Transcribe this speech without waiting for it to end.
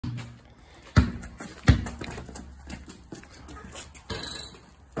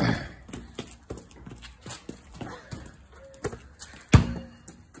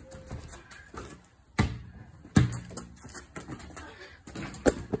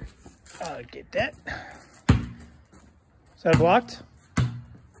Get that. Is that blocked?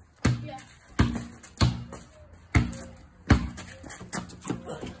 Yeah.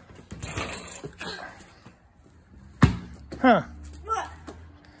 Huh. What?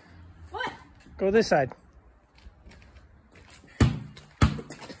 What? Go this side.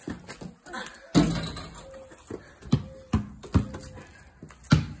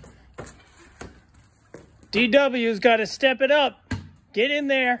 DW's got to step it up. Get in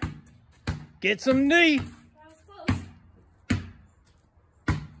there. Get some knee. That was close.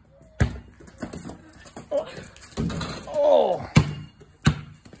 Oh.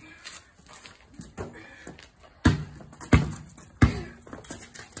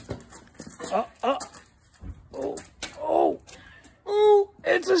 Oh,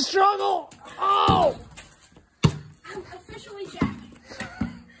 it's a struggle. Oh, I'm officially Jack.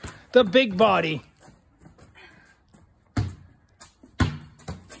 the big body.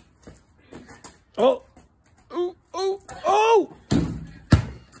 Oh, oh, oh, oh,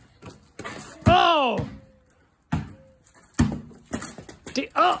 oh.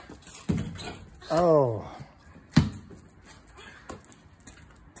 Oh.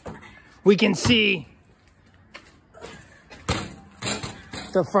 We can see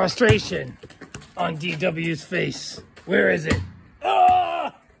the frustration on DW's face. Where is it?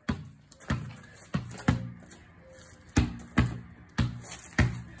 Ah!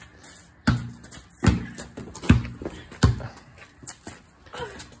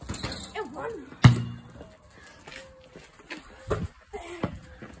 It won.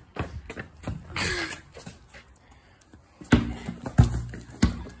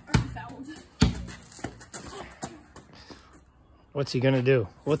 What's he gonna do?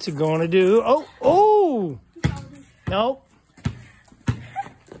 What's he gonna do? Oh, oh! No.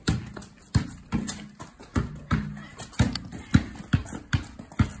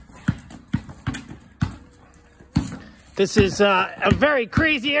 This is a very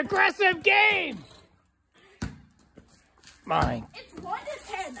crazy, aggressive game. My It's 1 to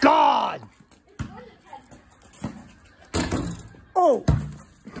 10. God! It's 1 to 10. Oh!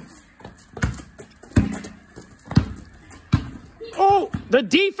 Oh! The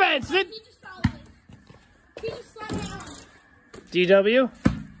defense! He just fouled me. He just slapped my arm. DW?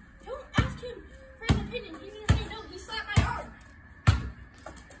 Don't ask him for his opinion. He's gonna say no. He slapped my arm.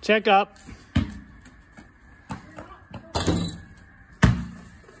 Check up.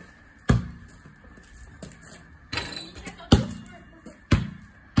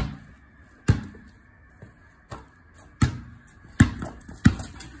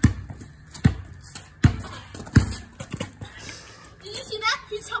 Did you see that?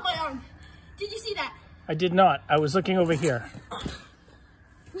 He just held my arm. Did you see that? I did not. I was looking over here.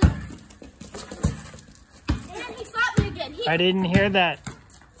 And he slapped me again. I didn't hear that.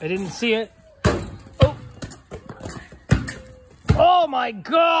 I didn't see it. Oh! Oh my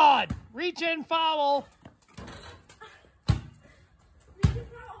God! Reach in foul!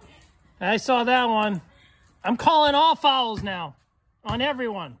 I saw that one. I'm calling all fouls now. On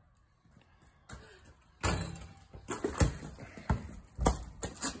everyone.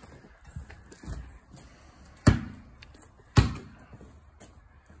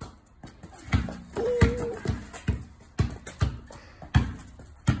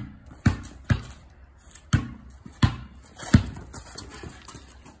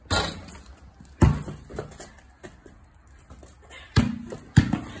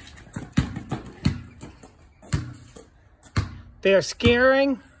 They are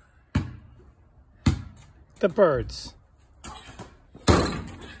scaring the birds.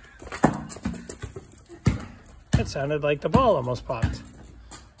 That sounded like the ball almost popped.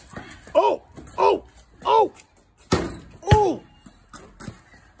 Oh! Oh! Oh! Oh!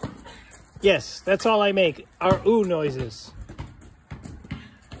 Yes, that's all I make, are ooh noises.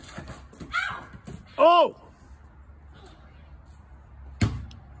 Oh!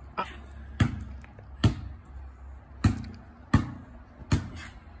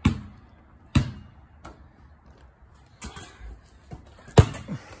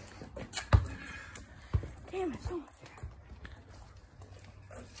 Damn it. Oh.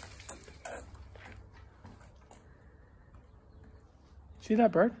 See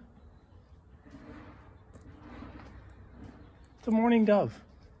that bird? It's a mourning dove.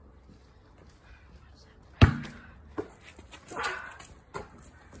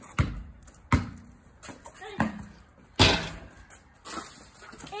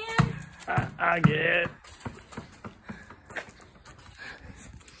 I get it.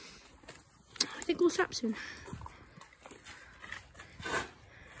 I think we'll stop soon.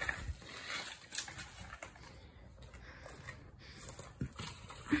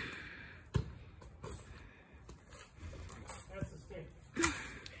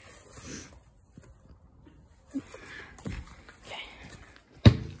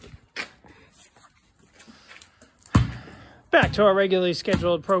 back to our regularly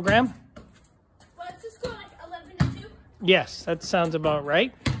scheduled program. Let's just go like 11 to 2. Yes, that sounds about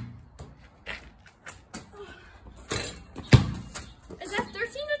right. Is that 13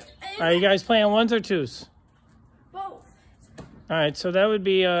 to Are you guys playing ones or twos? both? All right, so that would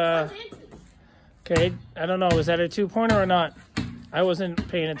be Ones and twos. okay. I don't know. Was that a 2-pointer or not? I wasn't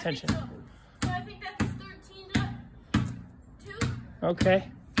paying attention. So I think that's 13 to 2. Okay.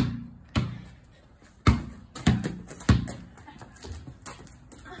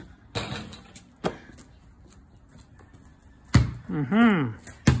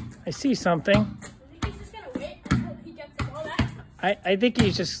 I see something. I think he's just gonna wait until he gets the ball back. I think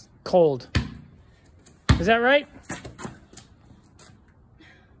he's just cold. Is that right?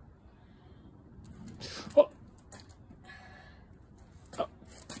 Oh. Oh.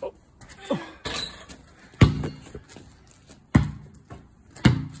 Oh. Oh.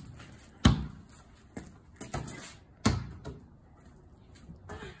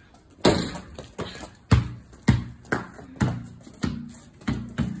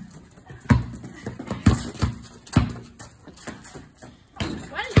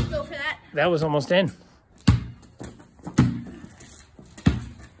 Why did you go for that? That was almost in.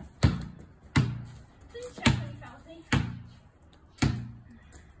 Please check any fouls, eh?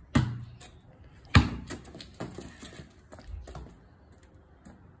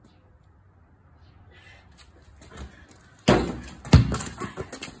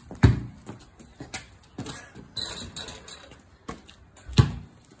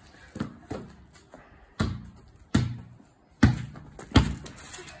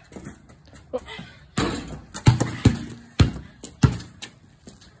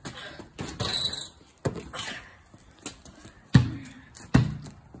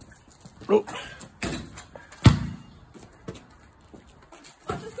 Oh.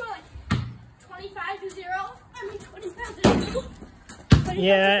 Let's just go like 25 to 0. I mean 25 to 2. 25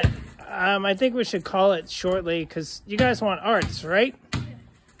 Yeah, I think we should call it shortly because you guys want arts, right?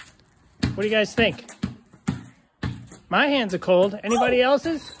 What do you guys think? My hands are cold. Anybody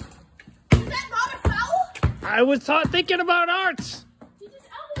else's? Is that not a foul? I was thinking about arts. He just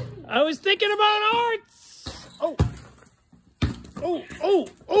elbowed me. I was thinking about arts. Oh. Oh, oh,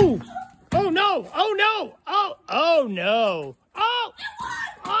 oh. Oh, no. Oh, no. Oh, oh, no. Oh.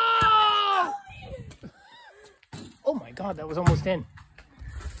 Oh. Oh, my God. That was almost in.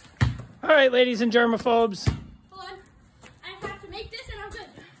 All right, ladies and germaphobes. Hold on. I have to make this and I'm good.